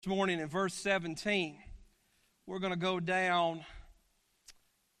This morning in verse 17, we're going to go down,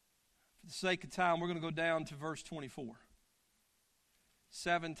 for the sake of time, we're going to go down to verse 24.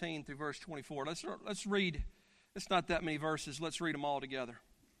 17 through verse 24. Let's read, it's not that many verses, let's read them all together.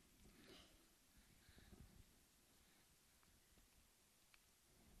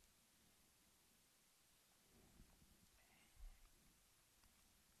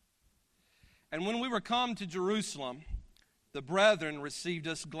 And when we were come to Jerusalem, the brethren received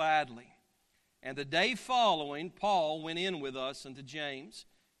us gladly. And the day following, Paul went in with us unto James,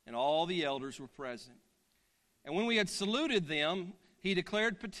 and all the elders were present. And when we had saluted them, he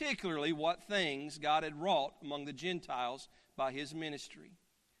declared particularly what things God had wrought among the Gentiles by his ministry.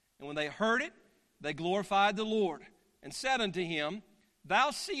 And when they heard it, they glorified the Lord, and said unto him,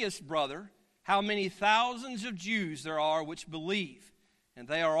 Thou seest, brother, how many thousands of Jews there are which believe, and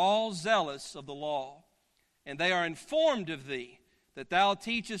they are all zealous of the law. And they are informed of thee, that thou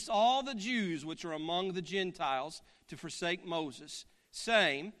teachest all the Jews which are among the Gentiles to forsake Moses,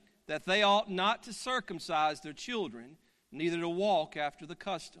 saying that they ought not to circumcise their children, neither to walk after the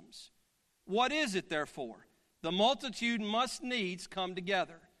customs. What is it, therefore? The multitude must needs come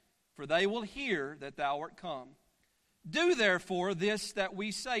together, for they will hear that thou art come. Do therefore this that we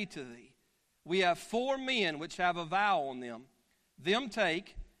say to thee. We have 4 men which have a vow on them. Them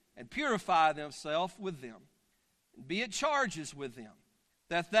take and purify themselves with them. Be at charges with them,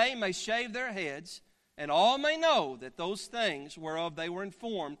 that they may shave their heads, and all may know that those things whereof they were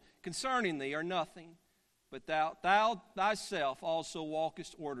informed concerning thee are nothing, but thou thyself also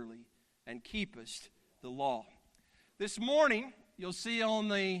walkest orderly, and keepest the law. This morning, you'll see on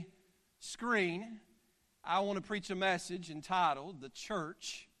the screen, I want to preach a message entitled, The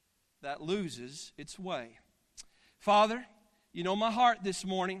Church That Loses Its Way. Father, you know my heart this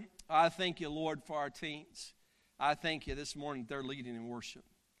morning. I thank you, Lord, for our teens. I thank you this morning they're leading in worship.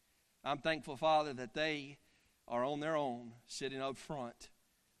 I'm thankful, Father, that they are on their own, sitting up front,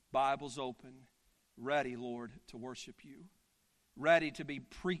 Bibles open, ready, Lord, to worship you, ready to be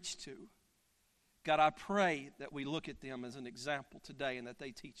preached to. God, I pray that we look at them as an example today and that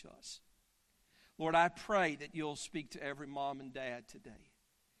they teach us. Lord, I pray that you'll speak to every mom and dad today.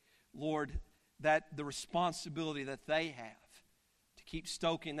 Lord, that the responsibility that they have to keep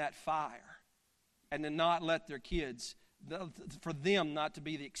stoking that fire, and to not let their kids, for them not to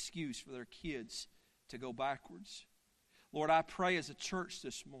be the excuse for their kids to go backwards. Lord, I pray as a church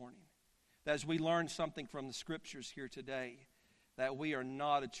this morning, that as we learn something from the Scriptures here today, that we are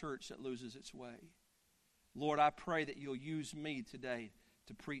not a church that loses its way. Lord, I pray that you'll use me today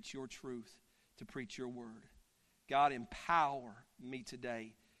to preach your truth, to preach your word. God, empower me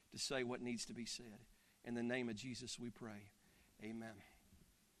today to say what needs to be said. In the name of Jesus we pray. Amen.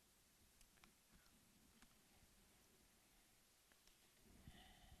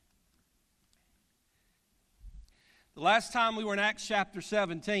 The last time we were in Acts chapter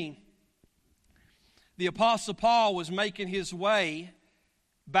 17, the Apostle Paul was making his way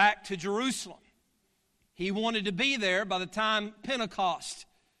back to Jerusalem. He wanted to be there by the time Pentecost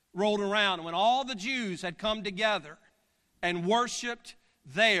rolled around, when all the Jews had come together and worshiped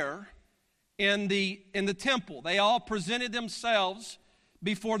there in the temple. They all presented themselves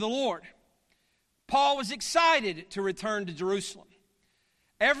before the Lord. Paul was excited to return to Jerusalem.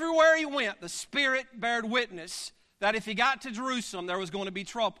 Everywhere he went, the Spirit bared witness that if he got to Jerusalem, there was going to be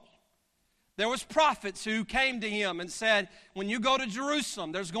trouble. There was prophets who came to him and said, when you go to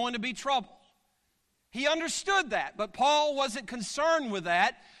Jerusalem, there's going to be trouble. He understood that, but Paul wasn't concerned with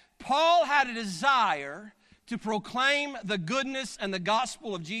that. Paul had a desire to proclaim the goodness and the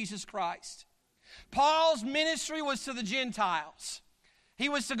gospel of Jesus Christ. Paul's ministry was to the Gentiles. He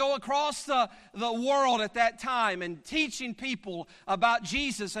was to go across the world at that time and teaching people about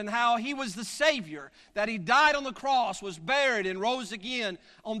Jesus and how he was the Savior, that he died on the cross, was buried, and rose again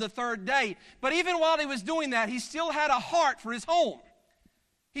on the 3rd day. But even while he was doing that, he still had a heart for his home.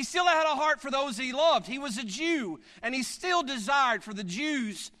 He still had a heart for those he loved. He was a Jew, and he still desired for the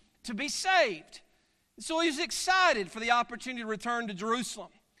Jews to be saved. So he was excited for the opportunity to return to Jerusalem.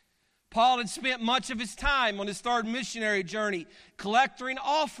 Paul had spent much of his time on his 3rd missionary journey collecting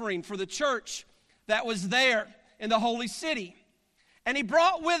offering for the church that was there in the holy city. And he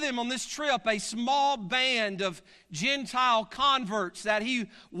brought with him on this trip a small band of Gentile converts that he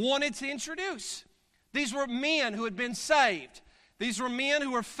wanted to introduce. These were men who had been saved. These were men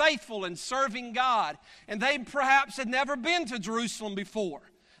who were faithful in serving God. And they perhaps had never been to Jerusalem before.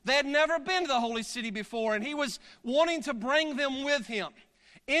 They had never been to the holy city before. And he was wanting to bring them with him.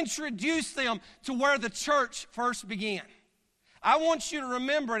 Introduce them to where the church first began. I want you to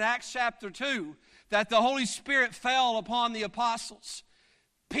remember in Acts chapter 2 that the Holy Spirit fell upon the apostles.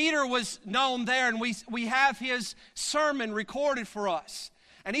 Peter was known there, and we have his sermon recorded for us.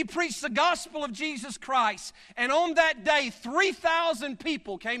 And he preached the gospel of Jesus Christ. And on that day, 3,000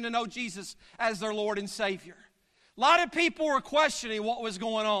 people came to know Jesus as their Lord and Savior. A lot of people were questioning what was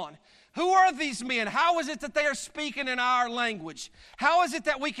going on. Who are these men? How is it that they are speaking in our language? How is it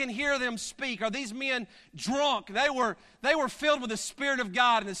that we can hear them speak? Are these men drunk? They were filled with the Spirit of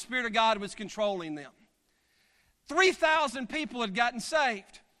God, and the Spirit of God was controlling them. 3,000 people had gotten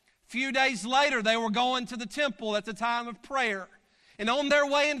saved. A few days later, they were going to the temple at the time of prayer. And on their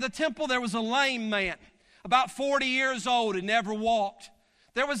way into the temple, there was a lame man, about 40 years old, and never walked.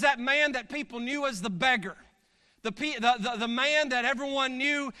 There was that man that people knew as the beggar. The man that everyone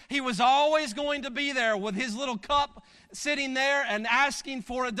knew, he was always going to be there with his little cup sitting there and asking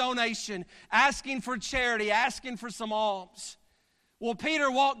for a donation, asking for charity, asking for some alms. Well, Peter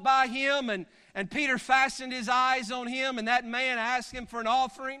walked by him, and Peter fastened his eyes on him, and that man asked him for an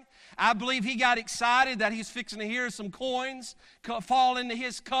offering. I believe he got excited that he's fixing to hear some coins fall into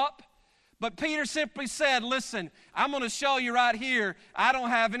his cup. But Peter simply said, listen, I'm going to show you right here, I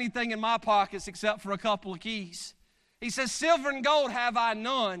don't have anything in my pockets except for a couple of keys. He says, silver and gold have I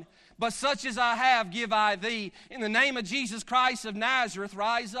none, but such as I have give I thee. In the name of Jesus Christ of Nazareth,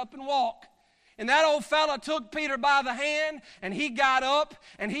 rise up and walk. And that old fella took Peter by the hand, and he got up,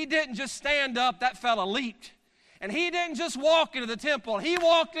 and he didn't just stand up, that fella leaped. And he didn't just walk into the temple. He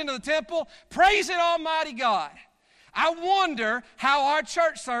walked into the temple praising Almighty God. I wonder how our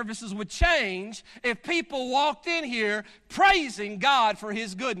church services would change if people walked in here praising God for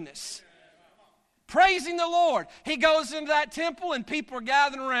His goodness. Praising the Lord. He goes into that temple and people are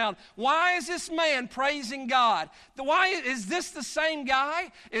gathering around. Why is this man praising God? Why is this the same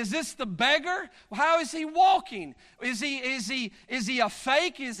guy? Is this the beggar? How is he walking? Is he a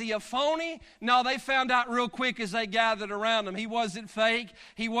fake? Is he a phony? No, they found out real quick as they gathered around him. He wasn't fake.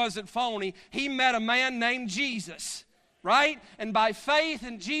 He wasn't phony. He met a man named Jesus. Right? And by faith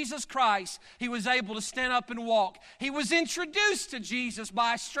in Jesus Christ, he was able to stand up and walk. He was introduced to Jesus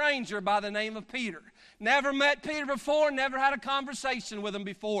by a stranger by the name of Peter. Never met Peter before, never had a conversation with him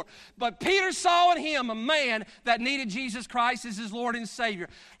before. But Peter saw in him a man that needed Jesus Christ as his Lord and Savior.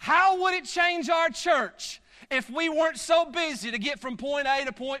 How would it change our church if we weren't so busy to get from point A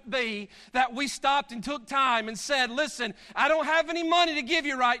to point B that we stopped and took time and said, listen, I don't have any money to give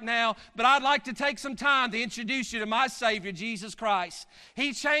you right now, but I'd like to take some time to introduce you to my Savior, Jesus Christ.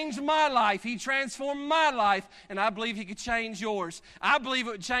 He changed my life. He transformed my life, and I believe He could change yours. I believe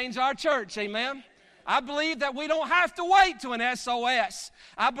it would change our church, amen? I believe that we don't have to wait to an SOS.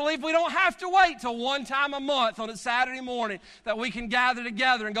 I believe we don't have to wait till one time a month on a Saturday morning that we can gather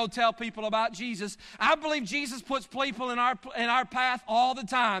together and go tell people about Jesus. I believe Jesus puts people in our path all the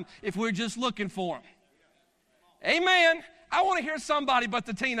time if we're just looking for them. Amen. I want to hear somebody but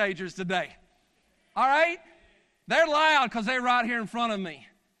the teenagers today. All right? They're loud because they're right here in front of me.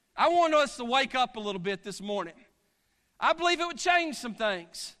 I want us to wake up a little bit this morning. I believe it would change some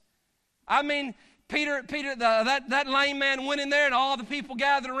things. I mean, Peter, that lame man went in there and all the people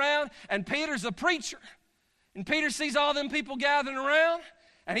gathered around, and Peter's a preacher. And Peter sees all them people gathering around,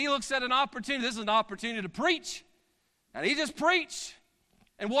 and he looks at an opportunity. This is an opportunity to preach. And he just preached.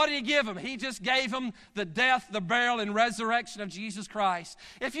 And what did he give them? He just gave them the death, the burial, and resurrection of Jesus Christ.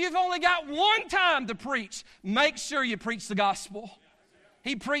 If you've only got one time to preach, make sure you preach the gospel.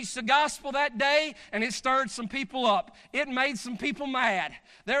 He preached the gospel that day, and it stirred some people up. It made some people mad.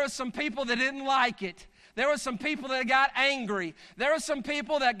 There were some people that didn't like it. There were some people that got angry. There were some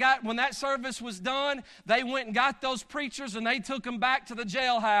people that when that service was done, they went and got those preachers and they took them back to the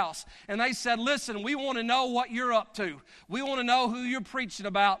jailhouse. And they said, listen, we want to know what you're up to. We want to know who you're preaching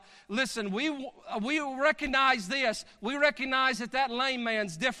about. Listen, we recognize this. We recognize that lame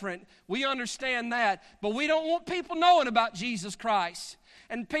man's different. We understand that. But we don't want people knowing about Jesus Christ.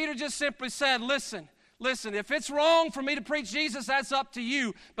 And Peter just simply said, listen, if it's wrong for me to preach Jesus, that's up to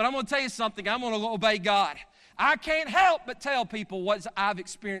you. But I'm going to tell you something. I'm going to obey God. I can't help but tell people what I've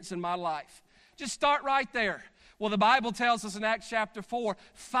experienced in my life. Just start right there. Well, the Bible tells us in Acts chapter 4,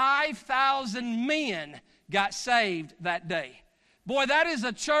 5,000 men got saved that day. Boy, that is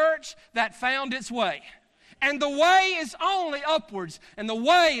a church that found its way. And the way is only upwards. And the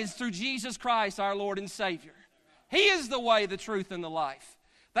way is through Jesus Christ, our Lord and Savior. He is the way, the truth, and the life.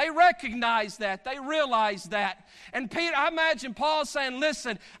 They recognize that. They realize that. And Peter, I imagine Paul saying,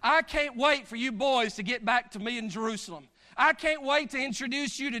 listen, I can't wait for you boys to get back to me in Jerusalem. I can't wait to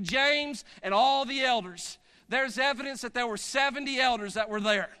introduce you to James and all the elders. There's evidence that there were 70 elders that were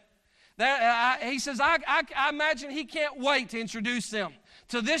there. He says, I imagine he can't wait to introduce them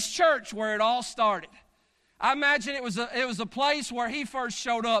to this church where it all started. I imagine it was a place where he first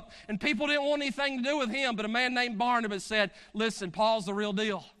showed up, and people didn't want anything to do with him, but a man named Barnabas said, listen, Paul's the real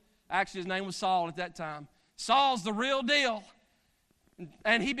deal. Actually, his name was Saul at that time. Saul's the real deal.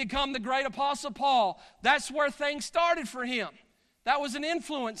 And he became the great apostle Paul. That's where things started for him. That was an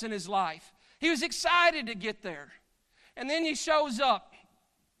influence in his life. He was excited to get there. And then he shows up,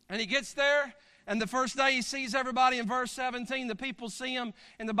 and he gets there, and the first day he sees everybody in verse 17, the people see him,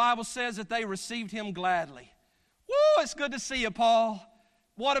 and the Bible says that they received him gladly. Woo, it's good to see you, Paul.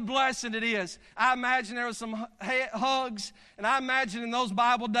 What a blessing it is. I imagine there was some hugs, and I imagine in those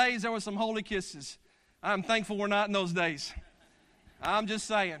Bible days there were some holy kisses. I'm thankful we're not in those days. I'm just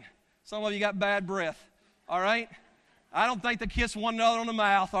saying. Some of you got bad breath, all right? I don't think they kiss one another on the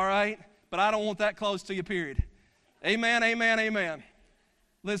mouth, all right? But I don't want that close to you, period. Amen, amen, amen.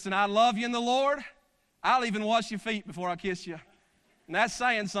 Listen, I love you in the Lord. I'll even wash your feet before I kiss you. And that's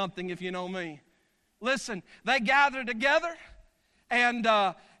saying something if you know me. Listen, they gathered together, and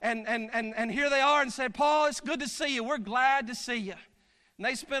here they are and said, Paul, it's good to see you. We're glad to see you. And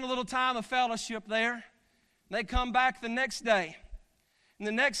they spent a little time of fellowship there. And they come back the next day. And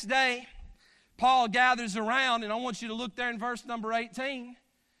the next day, Paul gathers around, and I want you to look there in verse number 18.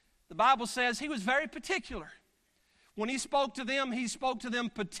 The Bible says he was very particular. When he spoke to them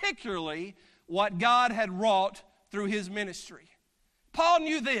particularly what God had wrought through his ministry. Paul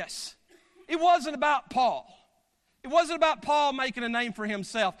knew this. It wasn't about Paul. It wasn't about Paul making a name for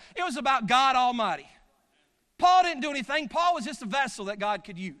himself. It was about God Almighty. Paul didn't do anything. Paul was just a vessel that God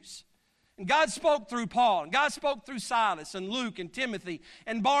could use. And God spoke through Paul, and God spoke through Silas and Luke and Timothy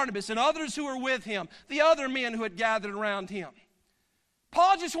and Barnabas and others who were with him, the other men who had gathered around him.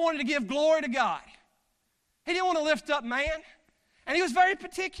 Paul just wanted to give glory to God. He didn't want to lift up man, and he was very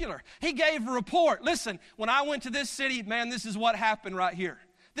particular. He gave a report. Listen, when I went to this city, man, this is what happened right here.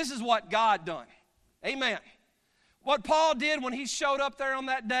 This is what God done. Amen. What Paul did when he showed up there on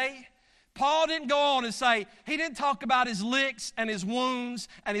that day, Paul didn't go on and say, he didn't talk about his licks and his wounds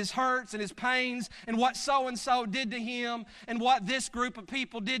and his hurts and his pains and what so-and-so did to him and what this group of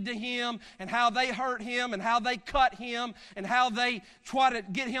people did to him and how they hurt him and how they cut him and how they try to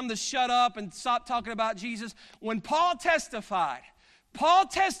get him to shut up and stop talking about Jesus. When Paul testified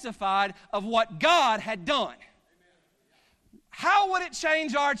of what God had done. How would it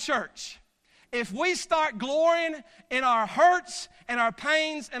change our church if we start glorying in our hurts and our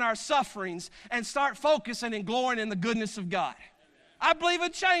pains and our sufferings and start focusing and glorying in the goodness of God? I believe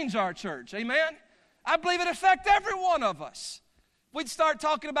it'd change our church. Amen? I believe it'd affect every one of us. We'd start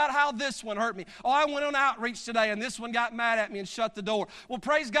talking about how this one hurt me. Oh, I went on outreach today and this one got mad at me and shut the door. Well,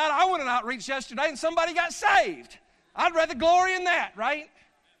 praise God, I went on outreach yesterday and somebody got saved. I'd rather glory in that, right?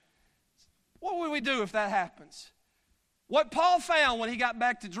 What would we do if that happens? What Paul found when he got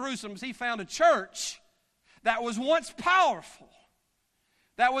back to Jerusalem is he found a church that was once powerful,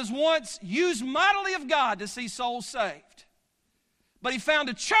 that was once used mightily of God to see souls saved. But he found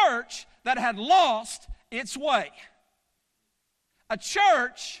a church that had lost its way. A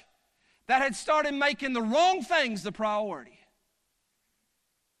church that had started making the wrong things the priority.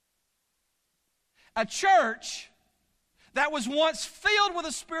 A church that was once filled with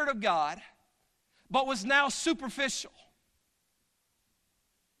the Spirit of God, but was now superficial.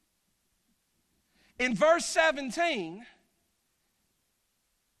 In verse 17,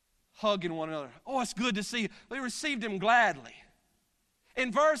 hugging one another. Oh, it's good to see you. They received him gladly.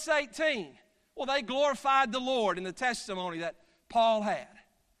 In verse 18, well, they glorified the Lord in the testimony that Paul had.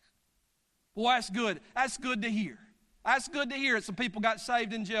 Boy, that's good. That's good to hear. That's good to hear that some people got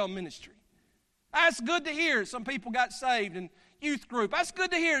saved in jail ministry. That's good to hear some people got saved in youth group. That's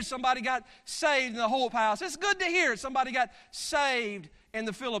good to hear somebody got saved in the Hope House. It's good to hear somebody got saved in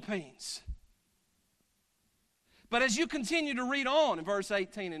the Philippines. But as you continue to read on in verse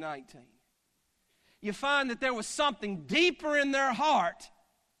 18 and 19, you find that there was something deeper in their heart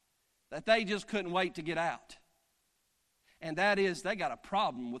that they just couldn't wait to get out. And that is, they got a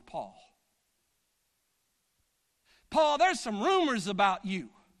problem with Paul. Paul, there's some rumors about you.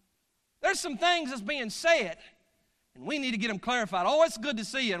 There's some things that's being said, and we need to get them clarified. Oh, it's good to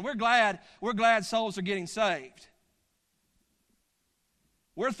see you, and we're glad souls are getting saved.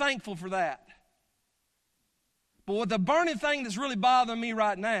 We're thankful for that. But what the burning thing that's really bothering me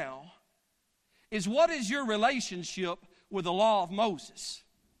right now is, what is your relationship with the law of Moses?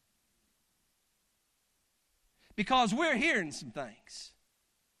 Because we're hearing some things.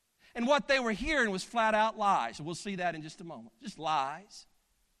 And what they were hearing was flat out lies. We'll see that in just a moment. Just lies.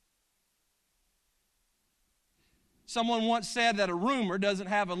 Someone once said that a rumor doesn't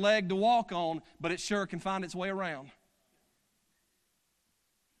have a leg to walk on, but it sure can find its way around.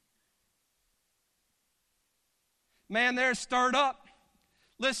 Man, they're stirred up.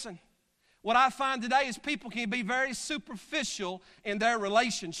 Listen, what I find today is people can be very superficial in their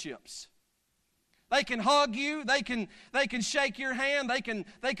relationships. They can hug you, they can shake your hand, they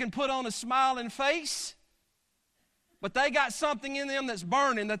can put on a smiling face, but they got something in them that's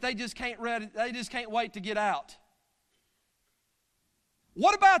burning that they just can't wait to get out.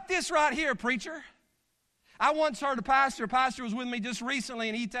 What about this right here, preacher? I once heard a pastor was with me just recently,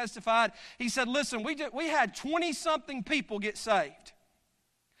 and he testified. He said, listen, we had 20-something people get saved.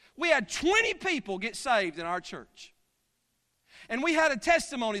 We had 20 people get saved in our church. And we had a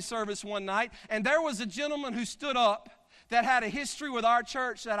testimony service one night, and there was a gentleman who stood up that had a history with our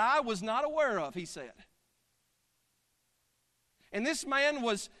church that I was not aware of, he said. And this man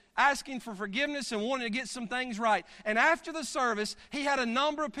was asking for forgiveness and wanting to get some things right. And after the service, he had a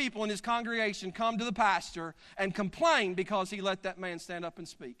number of people in his congregation come to the pastor and complain because he let that man stand up and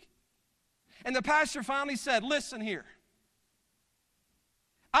speak. And the pastor finally said, listen here.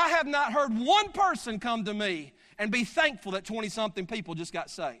 I have not heard one person come to me and be thankful that 20-something people just got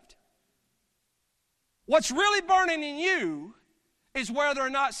saved. What's really burning in you is whether or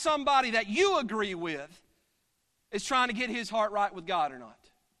not somebody that you agree with is trying to get his heart right with God or not.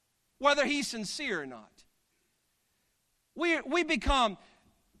 Whether he's sincere or not. We become,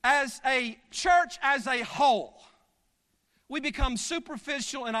 as a church as a whole, we become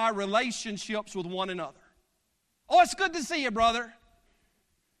superficial in our relationships with one another. Oh, it's good to see you, brother.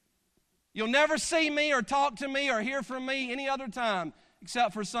 You'll never see me or talk to me or hear from me any other time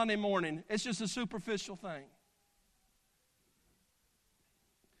except for Sunday morning. It's just a superficial thing.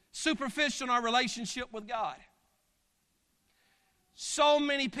 Superficial in our relationship with God. So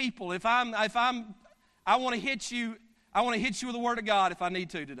many people, I want to hit you with the Word of God if I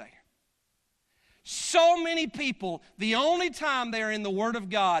need to today. So many people, the only time they're in the Word of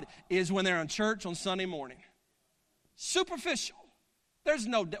God is when they're in church on Sunday morning. Superficial.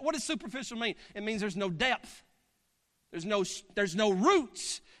 What does superficial mean? It means there's no depth. There's no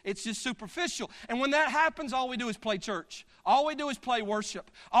roots. It's just superficial. And when that happens, all we do is play church. All we do is play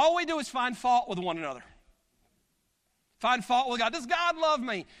worship. All we do is find fault with one another. Find fault with God. Does God love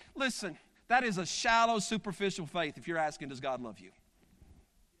me? Listen, that is a shallow, superficial faith if you're asking, does God love you?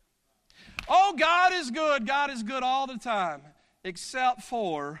 Oh, God is good. God is good all the time, except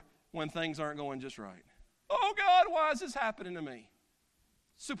for when things aren't going just right. Oh, God, why is this happening to me?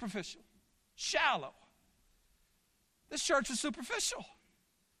 Superficial. Shallow. This church was superficial.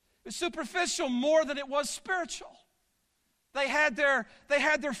 It was superficial more than it was spiritual. They had their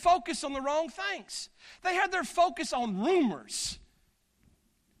focus on the wrong things. They had their focus on rumors,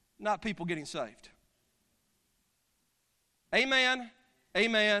 not people getting saved. Amen,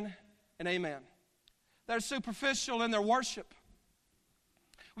 amen, and amen. They're superficial in their worship.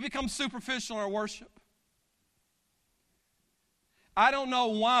 We become superficial in our worship. I don't know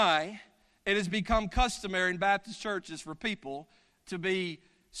why it has become customary in Baptist churches for people to be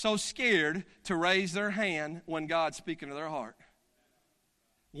so scared to raise their hand when God's speaking to their heart.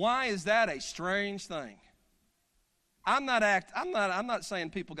 Why is that a strange thing? I'm not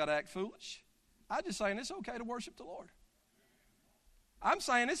saying people got to act foolish. I'm just saying it's okay to worship the Lord. I'm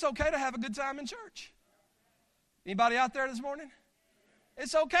saying it's okay to have a good time in church. Anybody out there this morning?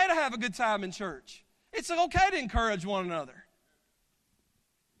 It's okay to have a good time in church. It's okay to encourage one another.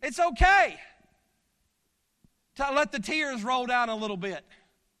 It's okay to let the tears roll down a little bit.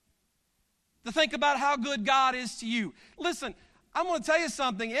 To think about how good God is to you. Listen, I'm going to tell you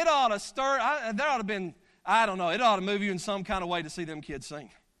something. It ought to it ought to move you in some kind of way to see them kids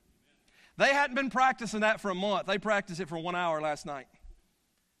sing. They hadn't been practicing that for a month. They practiced it for 1 hour last night.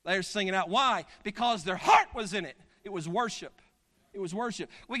 They were singing out. Why? Because their heart was in it. It was worship. It was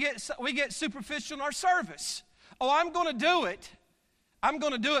worship. We get superficial in our service. Oh, I'm going to do it.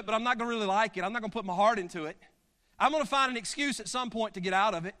 But I'm not going to really like it. I'm not going to put my heart into it. I'm going to find an excuse at some point to get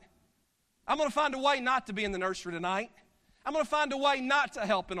out of it. I'm going to find a way not to be in the nursery tonight. I'm going to find a way not to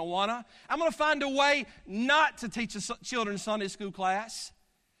help in Awana. I'm going to find a way not to teach a children's Sunday school class.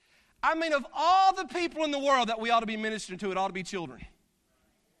 I mean, of all the people in the world that we ought to be ministering to, it ought to be children.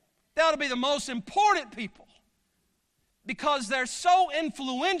 They ought to be the most important people because they're so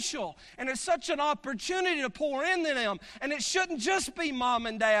influential and there's such an opportunity to pour into them. And it shouldn't just be mom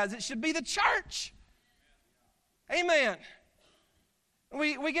and dads. It should be the church. Amen.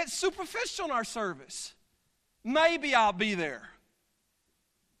 We get superficial in our service. Maybe I'll be there.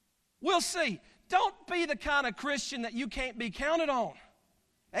 We'll see. Don't be the kind of Christian that you can't be counted on.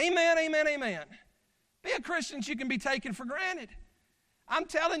 Amen, amen, amen. Be a Christian that you can be taken for granted. I'm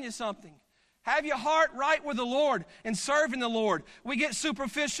telling you something. Have your heart right with the Lord and serving the Lord. We get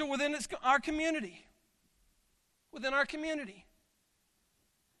superficial within our community. within our community.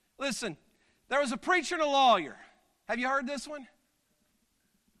 Listen, there was a preacher and a lawyer. Have you heard this one?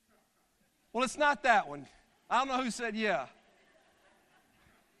 Well, it's not that one. I don't know who said yeah.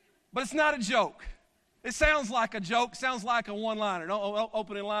 But it's not a joke. It sounds like a joke, sounds like a one-liner, an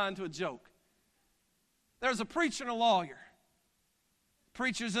opening line to a joke. There's a preacher and a lawyer.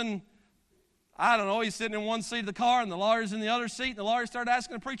 Preacher's in, I don't know, he's sitting in one seat of the car and the lawyer's in the other seat, and the lawyer started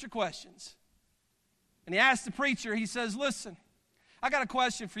asking the preacher questions. And he asked the preacher, he says, listen, I got a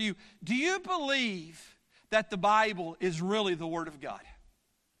question for you. Do you believe that the Bible is really the Word of God?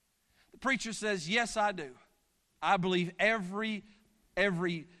 The preacher says, yes, I do. I believe every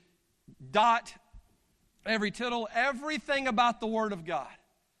dot, every tittle, everything about the Word of God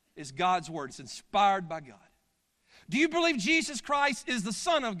is God's Word. It's inspired by God. Do you believe Jesus Christ is the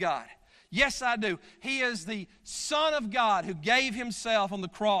Son of God? Yes, I do. He is the Son of God who gave Himself on the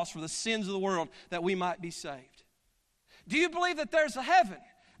cross for the sins of the world that we might be saved. Do you believe that there's a heaven?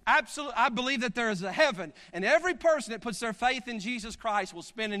 Absolutely. I believe that there is a heaven, and every person that puts their faith in Jesus Christ will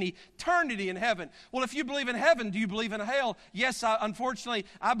spend an eternity in heaven. Well, if you believe in heaven, do you believe in a hell? Yes, unfortunately,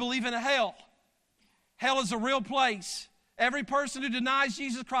 I believe in a hell. Hell is a real place. Every person who denies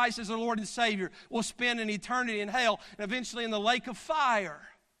Jesus Christ as their Lord and Savior will spend an eternity in hell and eventually in the lake of fire.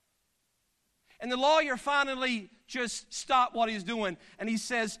 And the lawyer finally just stopped what he's doing, and he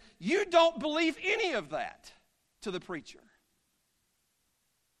says, you don't believe any of that, to the preacher.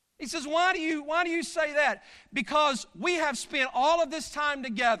 He says, why do you say that? Because we have spent all of this time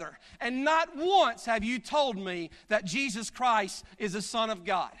together, and not once have you told me that Jesus Christ is the Son of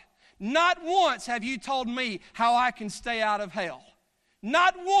God. Not once have you told me how I can stay out of hell.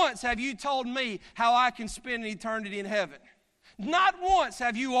 Not once have you told me how I can spend an eternity in heaven. Not once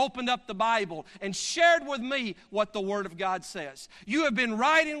have you opened up the Bible and shared with me what the Word of God says. You have been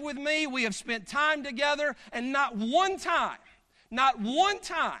riding with me. We have spent time together, and not one time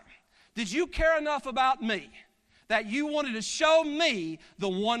did you care enough about me that you wanted to show me the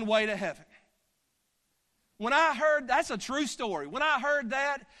one way to heaven. When I heard, that's a true story. When I heard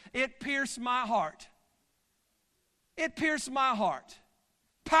that, it pierced my heart. It pierced my heart.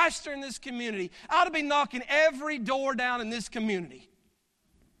 Pastor in this community, I ought to be knocking every door down in this community.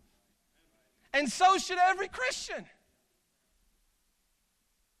 And so should every Christian.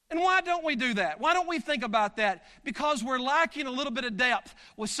 And why don't we do that? Why don't we think about that? Because we're lacking a little bit of depth.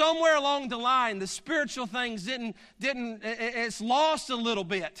 Well, somewhere along the line, the spiritual things it's lost a little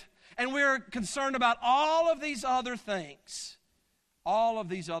bit. And we're concerned about all of these other things. All of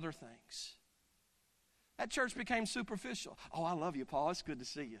these other things. That church became superficial. Oh, I love you, Paul. It's good to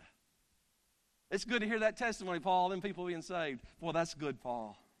see you. It's good to hear that testimony, Paul, them people being saved. Boy, that's good,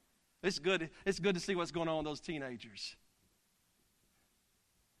 Paul. It's good to see what's going on with those teenagers.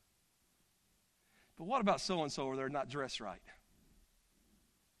 But what about so-and-so over there not dressed right?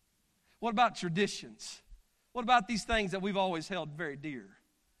 What about traditions? What about these things that we've always held very dear?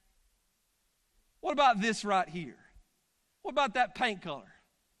 What about this right here? What about that paint color?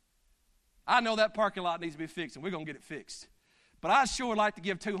 I know that parking lot needs to be fixed, and we're going to get it fixed. But I sure would like to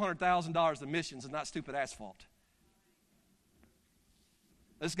give $200,000 to missions and not stupid asphalt.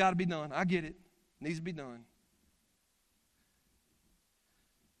 It's got to be done. I get it. It needs to be done.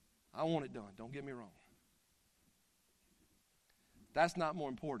 I want it done. Don't get me wrong. That's not more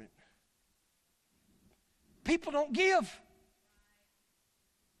important. People don't give.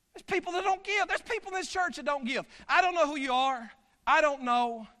 There's people that don't give. There's people in this church that don't give. I don't know who you are. I don't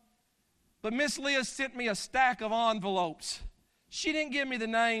know. But Miss Leah sent me a stack of envelopes. She didn't give me the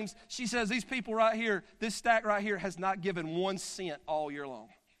names. She says, these people right here, this stack right here has not given 1 cent all year long.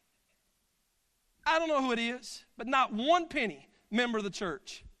 I don't know who it is, but not 1 penny member of the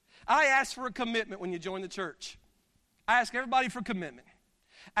church. I ask for a commitment when you join the church. I ask everybody for commitment.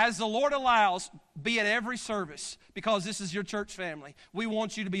 As the Lord allows, be at every service, because this is your church family. We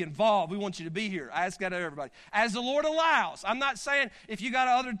want you to be involved. We want you to be here. I ask that of everybody. As the Lord allows. I'm not saying if you got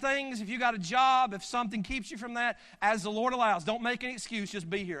other things, if you got a job, if something keeps you from that, as the Lord allows. Don't make an excuse, just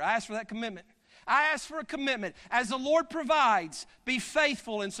be here. I ask for that commitment. I ask for a commitment. As the Lord provides, be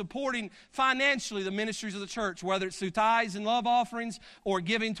faithful in supporting financially the ministries of the church, whether it's through tithes and love offerings or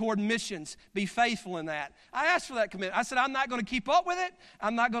giving toward missions. Be faithful in that. I asked for that commitment. I said, I'm not going to keep up with it.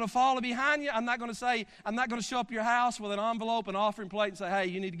 I'm not going to follow behind you. I'm not going to show up at your house with an envelope and offering plate and say, hey,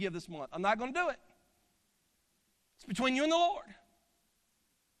 you need to give this month. I'm not going to do it. It's between you and the Lord.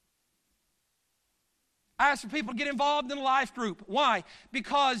 I ask for people to get involved in a life group. Why?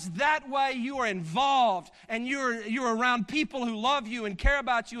 Because that way you are involved and you're around people who love you and care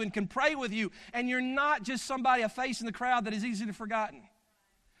about you and can pray with you, and you're not just somebody, a face in the crowd that is easily forgotten.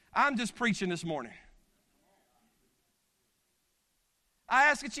 I'm just preaching this morning. I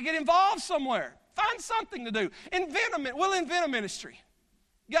ask that you get involved somewhere. Find something to do. We'll invent a ministry.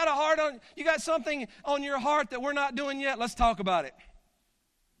 You got something on your heart that we're not doing yet? Let's talk about it.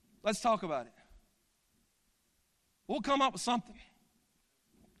 Let's talk about it. We'll come up with something.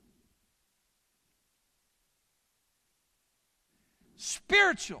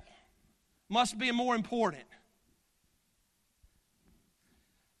 Spiritual must be more important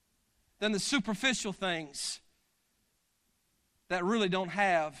than the superficial things that really don't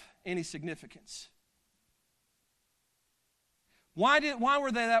have any significance. Why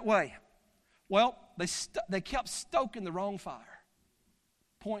were they that way? Well, they kept stoking the wrong fire.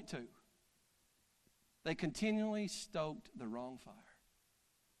 Point 2. They continually stoked the wrong fire.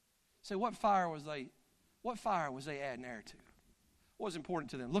 So what fire was they adding air to? What was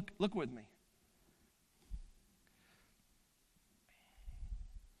important to them? Look with me.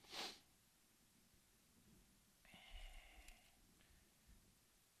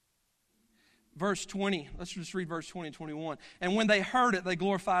 Verse 20, let's just read verse 20 and 21. And when they heard it, they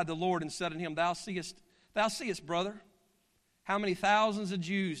glorified the Lord and said unto him, Thou seest, brother, how many thousands of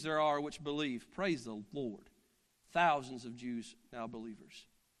Jews there are which believe. Praise the Lord. Thousands of Jews now believers.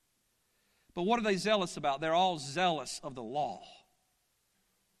 But what are they zealous about? They're all zealous of the law.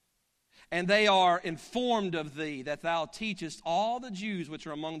 And they are informed of thee, that thou teachest all the Jews which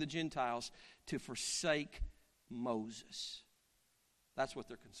are among the Gentiles to forsake Moses. That's what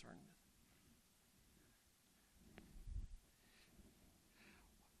they're concerned with.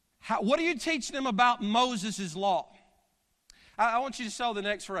 What do you teach them about Moses' law? I want you to show the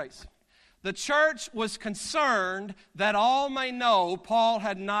next phrase. The church was concerned that all may know Paul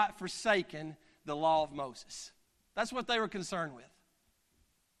had not forsaken the law of Moses. That's what they were concerned with.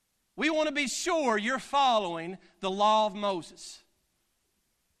 We want to be sure you're following the law of Moses.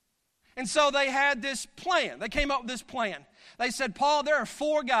 And so they had this plan. They came up with this plan. They said, Paul, there are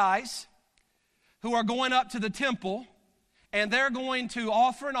 4 guys who are going up to the temple, and they're going to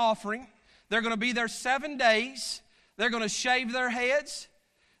offer an offering. They're going to be there 7 days. They're going to shave their heads.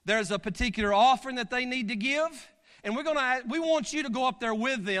 There's a particular offering that they need to give. And we want you to go up there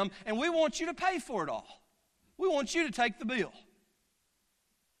with them, and we want you to pay for it all. We want you to take the bill.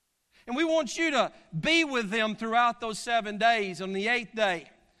 And we want you to be with them throughout those 7 days. On the 8th day,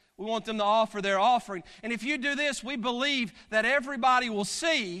 we want them to offer their offering. And if you do this, we believe that everybody will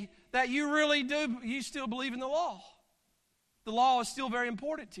see that you still believe in the law. The law is still very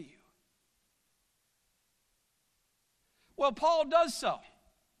important to you. Well, Paul does so.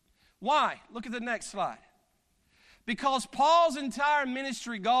 Why? Look at the next slide. Because Paul's entire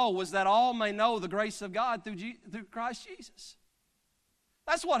ministry goal was that all may know the grace of God through Christ Jesus.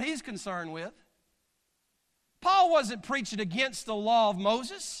 That's what he's concerned with. Paul wasn't preaching against the law of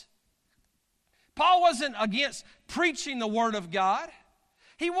Moses. Paul wasn't against preaching the Word of God.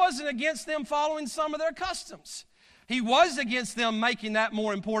 He wasn't against them following some of their customs. He was against them making that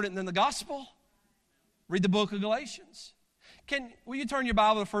more important than the gospel. Read the book of Galatians. Will you turn your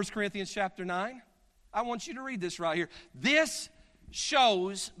Bible to 1 Corinthians chapter 9? I want you to read this right here. This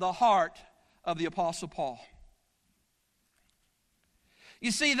shows the heart of the Apostle Paul.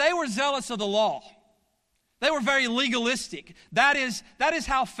 You see, they were zealous of the law. They were very legalistic. That is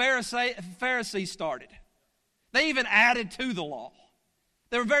how Pharisees started. They even added to the law.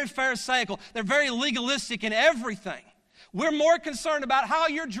 They were very pharisaical. They're very legalistic in everything. We're more concerned about how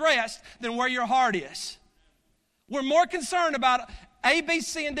you're dressed than where your heart is. We're more concerned about A, B,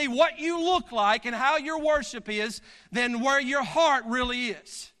 C, and D, what you look like and how your worship is, than where your heart really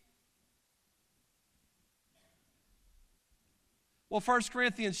is. Well, 1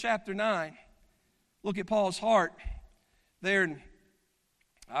 Corinthians chapter 9, look at Paul's heart there.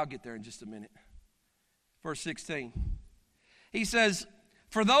 I'll get there in just a minute. Verse 16. He says,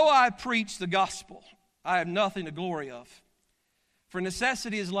 For though I preach the gospel, I have nothing to glory of. For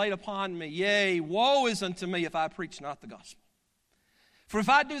necessity is laid upon me. Yea, woe is unto me if I preach not the gospel. For if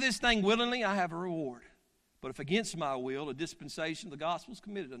I do this thing willingly, I have a reward. But if against my will, a dispensation of the gospel is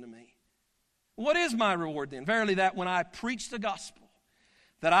committed unto me. What is my reward then? Verily that when I preach the gospel,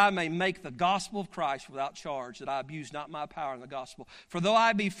 that I may make the gospel of Christ without charge, that I abuse not my power in the gospel. For though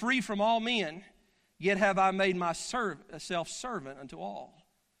I be free from all men, yet have I made myself servant unto all,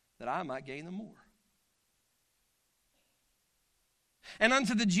 that I might gain them more. And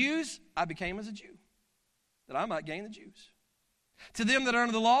unto the Jews I became as a Jew, that I might gain the Jews. To them that are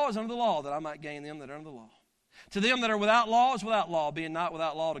under the law is under the law, that I might gain them that are under the law. To them that are without law is without law, being not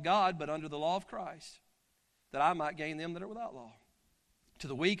without law to God, but under the law of Christ, that I might gain them that are without law. To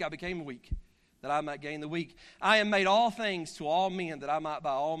the weak I became weak, that I might gain the weak. I am made all things to all men, that I might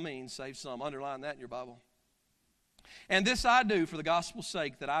by all means save some. Underline that in your Bible. And this I do for the gospel's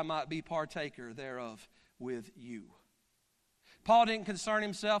sake, that I might be partaker thereof with you. Paul didn't concern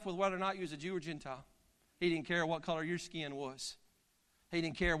himself with whether or not you was a Jew or Gentile. He didn't care what color your skin was. He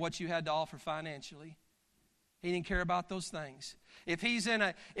didn't care what you had to offer financially. He didn't care about those things. If he's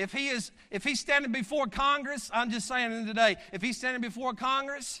standing before Congress, I'm just saying today, if he's standing before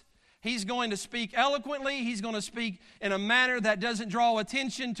Congress, he's going to speak eloquently. He's going to speak in a manner that doesn't draw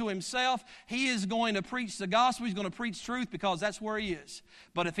attention to himself. He is going to preach the gospel. He's going to preach truth because that's where he is.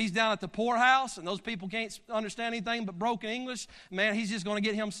 But if he's down at the poorhouse and those people can't understand anything but broken English, man, he's just going to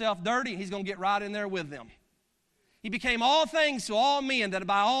get himself dirty and he's going to get right in there with them. He became all things to all men, that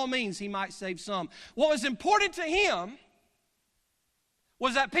by all means he might save some. What was important to him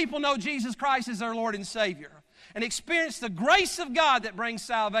was that people know Jesus Christ as their Lord and Savior and experience the grace of God that brings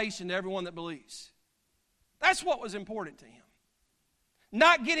salvation to everyone that believes. That's what was important to him.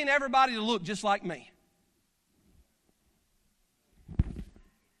 Not getting everybody to look just like me.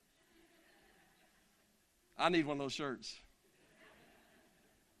 I need one of those shirts.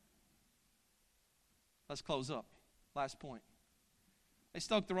 Let's close up. Last point. They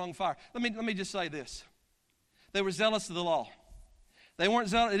stoked the wrong fire. Let me just say this. They were zealous of the law. They weren't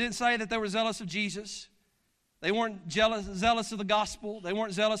zealous. It didn't say that they were zealous of Jesus. They weren't zealous of the gospel. They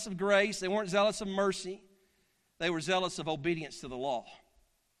weren't zealous of grace. They weren't zealous of mercy. They were zealous of obedience to the law.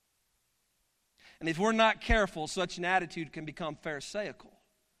 And if we're not careful, such an attitude can become pharisaical.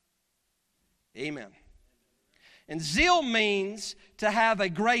 Amen. And zeal means to have a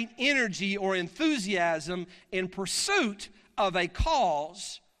great energy or enthusiasm in pursuit of a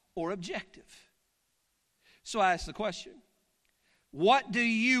cause or objective. So I ask the question, what do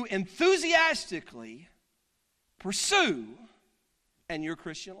you enthusiastically pursue in your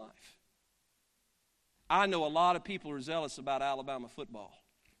Christian life? I know a lot of people who are zealous about Alabama football.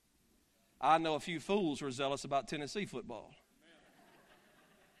 I know a few fools who are zealous about Tennessee football.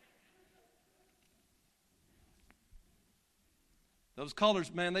 Those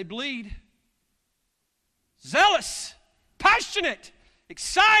colors, man, they bleed. Zealous, passionate,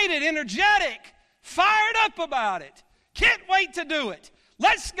 excited, energetic, fired up about it. Can't wait to do it.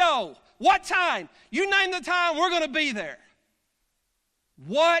 Let's go. What time? You name the time, we're going to be there.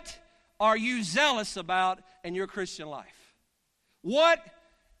 What are you zealous about in your Christian life?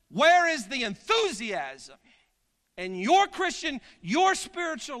 Where is the enthusiasm in your Christian, your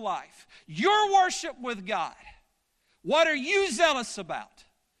spiritual life, your worship with God? What are you zealous about?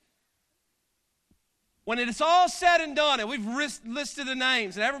 When it is all said and done and we've listed the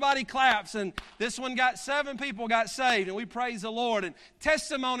names and everybody claps and this one 7 people got saved and we praise the Lord and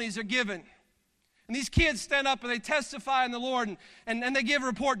testimonies are given. And these kids stand up and they testify in the Lord and they give a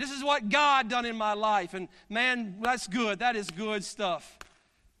report. This is what God done in my life. And man, that's good. That is good stuff.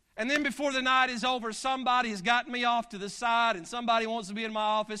 And then before the night is over, somebody has gotten me off to the side and somebody wants to be in my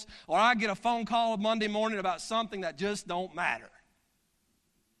office, or I get a phone call Monday morning about something that just don't matter.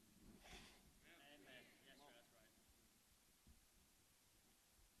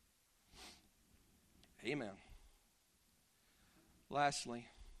 Amen. Lastly,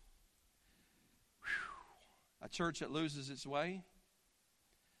 a church that loses its way,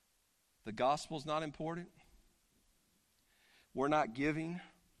 the gospel's not important. We're not giving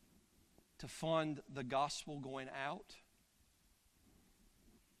to fund the gospel going out.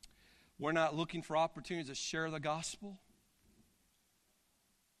 We're not looking for opportunities to share the gospel.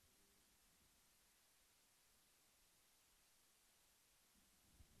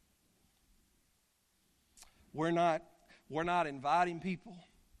 We're not inviting people.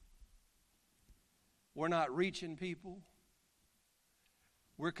 We're not reaching people.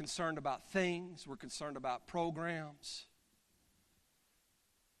 We're concerned about things. We're concerned about programs.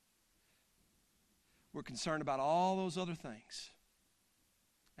 We're concerned about all those other things.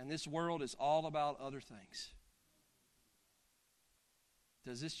 And this world is all about other things.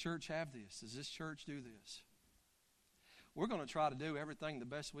 Does this church have this? Does this church do this? We're going to try to do everything the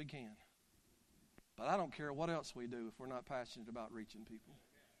best we can. But I don't care what else we do if we're not passionate about reaching people.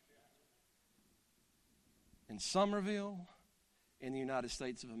 In Somerville, in the United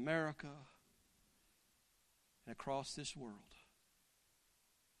States of America, and across this world.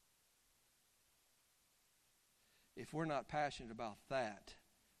 If we're not passionate about that,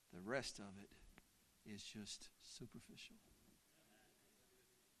 the rest of it is just superficial.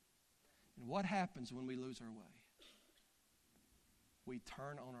 And what happens when we lose our way? We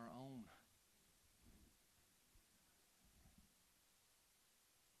turn on our own.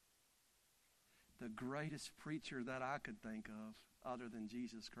 The greatest preacher that I could think of, other than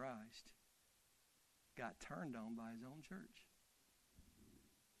Jesus Christ, got turned on by his own church.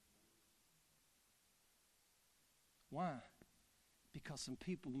 Why? Because some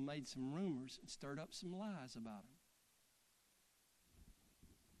people made some rumors and stirred up some lies about him.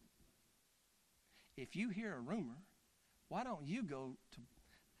 If you hear a rumor, why don't you go to...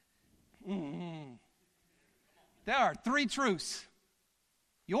 There are three truths.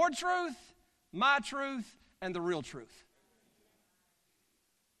 Your truth, my truth, and the real truth.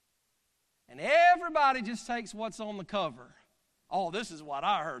 And everybody just takes what's on the cover. Oh, this is what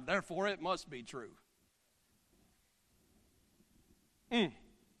I heard, therefore it must be true.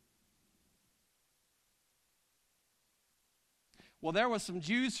 Well, there was some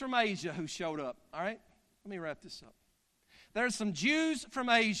Jews from Asia who showed up. All right? Let me wrap this up. There's some Jews from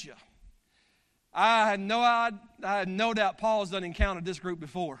Asia. I had no doubt Paul's done encountered this group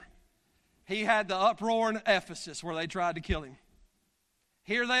before. He had the uproar in Ephesus where they tried to kill him.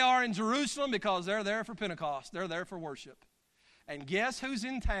 Here they are in Jerusalem because they're there for Pentecost. They're there for worship. And guess who's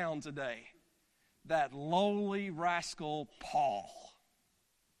in town today? That lowly rascal Paul.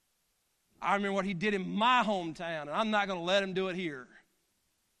 I remember what he did in my hometown, and I'm not going to let him do it here.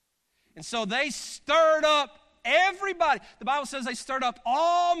 And so they stirred up everybody. The Bible says they stirred up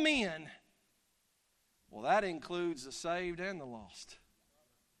all men. Well, that includes the saved and the lost.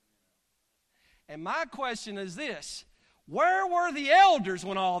 And my question is this: where were the elders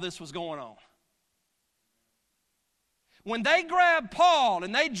when all this was going on? When they grabbed Paul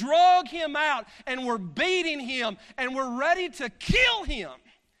and they drug him out and were beating him and were ready to kill him,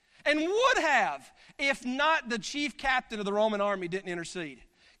 and would have if not the chief captain of the Roman army didn't intercede.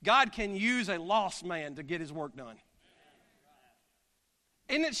 God can use a lost man to get his work done.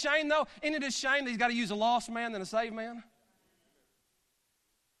 Isn't it a shame, though? Isn't it a shame that he's got to use a lost man than a saved man?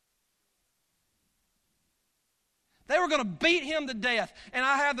 They were going to beat him to death. And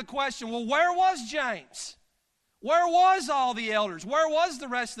I have the question, well, where was James? Where was all the elders? Where was the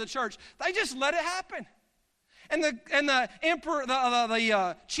rest of the church? They just let it happen. And the emperor,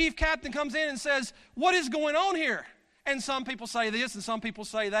 the chief captain comes in and says, what is going on here? And some people say this and some people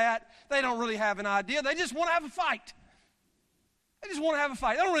say that. They don't really have an idea. They just want to have a fight. They just want to have a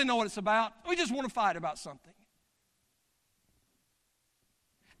fight. They don't really know what it's about. We just want to fight about something.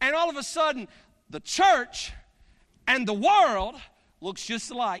 And all of a sudden, the church and the world looks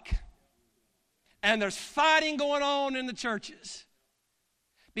just alike. And there's fighting going on in the churches.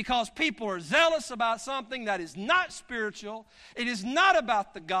 Because people are zealous about something that is not spiritual. It is not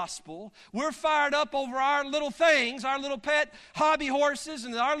about the gospel. We're fired up over our little things, our little pet hobby horses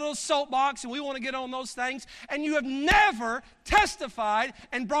and our little soapbox, and we want to get on those things. And you have never testified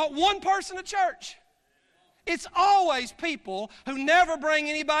and brought one person to church. It's always people who never bring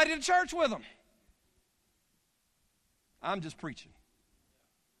anybody to church with them. I'm just preaching.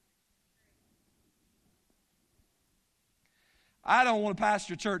 I don't want to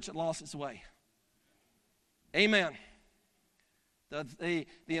pastor a church that lost its way. Amen. The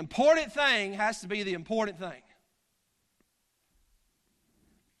important thing has to be the important thing.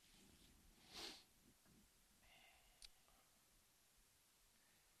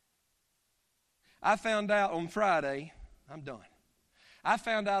 I found out on Friday, I'm done. I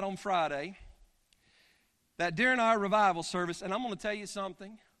found out on Friday that during our revival service, and I'm going to tell you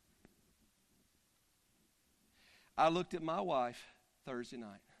something. I looked at my wife Thursday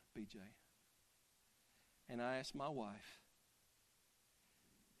night, BJ, and I asked my wife,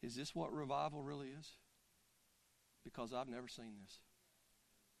 is this what revival really is? Because I've never seen this.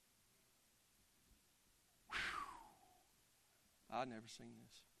 Whew. I've never seen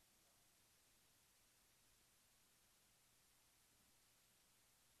this.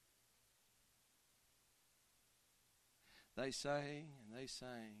 They sang and they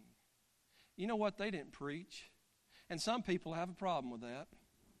sang. You know what? They didn't preach. And some people have a problem with that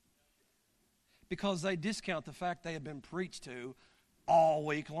because they discount the fact they have been preached to all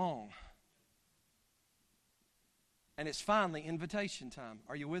week long. And it's finally invitation time.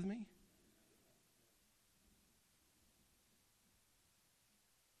 Are you with me?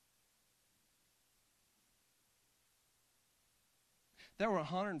 There were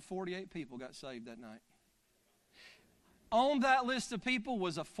 148 people got saved that night. On that list of people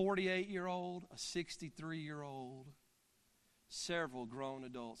was a 48-year-old, a 63-year-old, several grown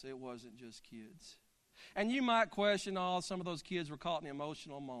adults. It wasn't just kids. And you might question, some of those kids were caught in the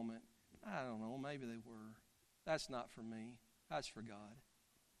emotional moment. I don't know, maybe they were. That's not for me. That's for God.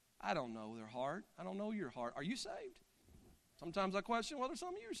 I don't know their heart. I don't know your heart. Are you saved? Sometimes I question whether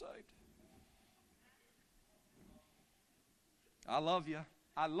some of you are saved. I love you.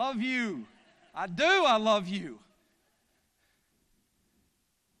 I love you. I do. I love you.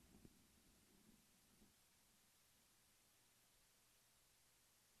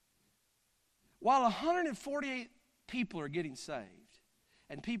 While 148 people are getting saved.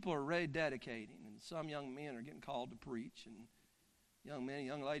 And people are rededicating. And some young men are getting called to preach. And young men and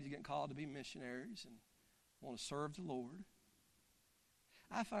young ladies are getting called to be missionaries and want to serve the Lord.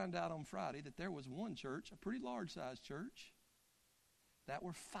 I found out on Friday that there was one church, a pretty large-sized church, that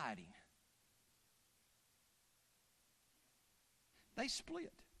were fighting. They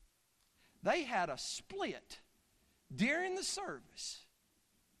split. They had a split during the service.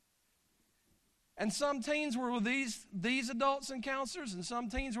 And some teens were with these adults and counselors, and some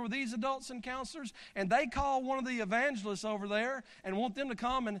teens were with these adults and counselors, and they call one of the evangelists over there and want them to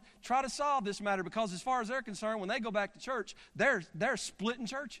come and try to solve this matter, because as far as they're concerned, when they go back to church, they're splitting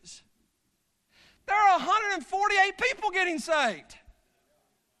churches. There are 148 people getting saved.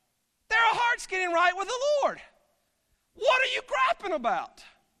 Their hearts getting right with the Lord. What are you griping about?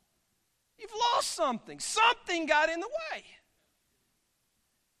 You've lost something. Something got in the way.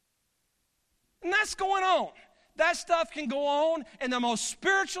 And that's going on. That stuff can go on in the most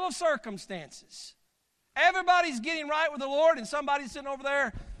spiritual of circumstances. Everybody's getting right with the Lord, and somebody's sitting over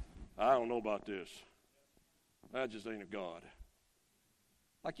there, I don't know about this. That just ain't of God.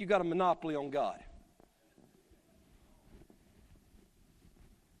 Like you got a monopoly on God.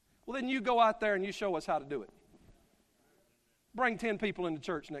 Well, then you go out there and you show us how to do it. Bring 10 people into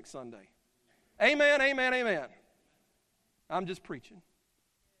church next Sunday. Amen, amen, amen. I'm just preaching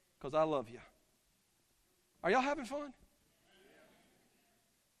because I love you. Are y'all having fun?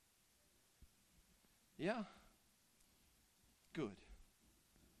 Yeah. Good.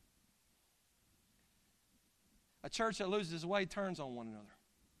 A church that loses its way turns on one another.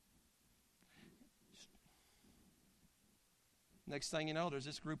 Next thing you know, there's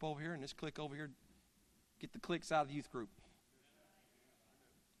this group over here and this clique over here. Get the cliques out of the youth group.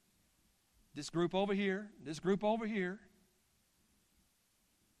 This group over here, this group over here.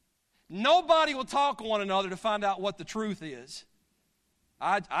 Nobody will talk to one another to find out what the truth is.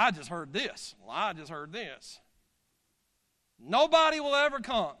 I just heard this. Well, I just heard this. Nobody will ever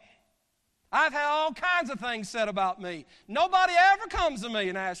come. I've had all kinds of things said about me. Nobody ever comes to me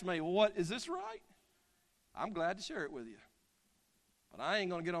and asks me, well, what, is this right? I'm glad to share it with you. But I ain't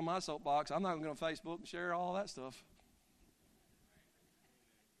going to get on my soapbox. I'm not going to go on Facebook and share all that stuff.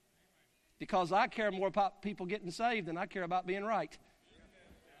 Because I care more about people getting saved than I care about being right.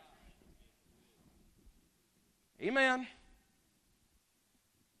 Amen.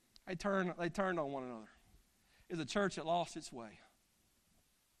 They turned on one another. It's a church that lost its way.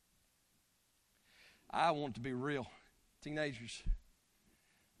 I want to be real. Teenagers,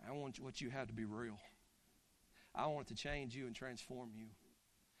 I want what you have to be real. I want it to change you and transform you.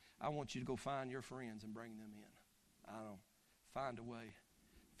 I want you to go find your friends and bring them in. I don't know. Find a way.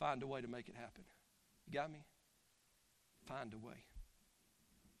 Find a way to make it happen. You got me? Find a way.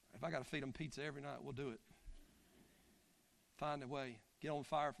 If I got to feed them pizza every night, we'll do it. Find a way. Get on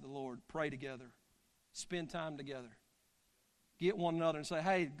fire for the Lord. Pray together. Spend time together. Get one another and say,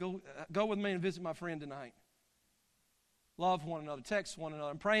 hey, go with me and visit my friend tonight. Love one another. Text one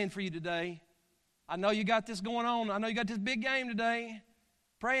another. I'm praying for you today. I know you got this going on. I know you got this big game today.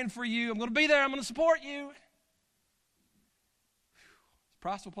 Praying for you. I'm going to be there. I'm going to support you. Is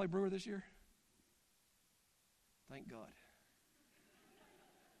Price will play Brewer this year? Thank God.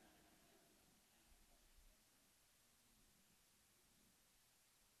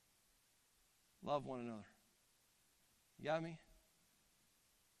 Love one another. You got me?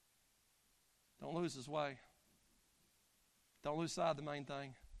 Don't lose this way. Don't lose sight of the main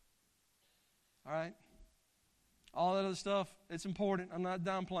thing. All right? All that other stuff, it's important. I'm not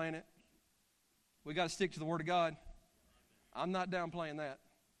downplaying it. We got to stick to the Word of God. I'm not downplaying that.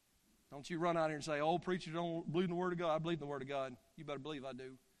 Don't you run out here and say, oh, preacher, don't believe in the Word of God. I believe in the Word of God. You better believe I do.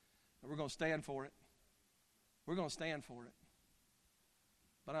 And we're going to stand for it. We're going to stand for it.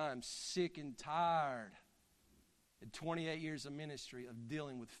 But I am sick and tired in 28 years of ministry of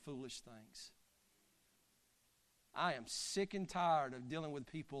dealing with foolish things. I am sick and tired of dealing with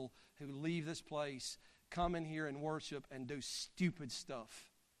people who leave this place, come in here and worship and do stupid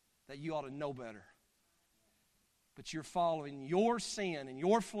stuff that you ought to know better. But you're following your sin and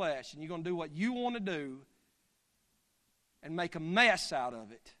your flesh, and you're going to do what you want to do and make a mess out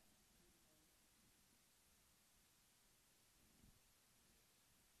of it.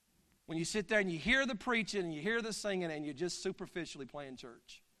 When you sit there and you hear the preaching and you hear the singing and you're just superficially playing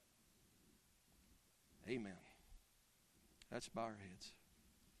church. Amen. Let's bow our heads.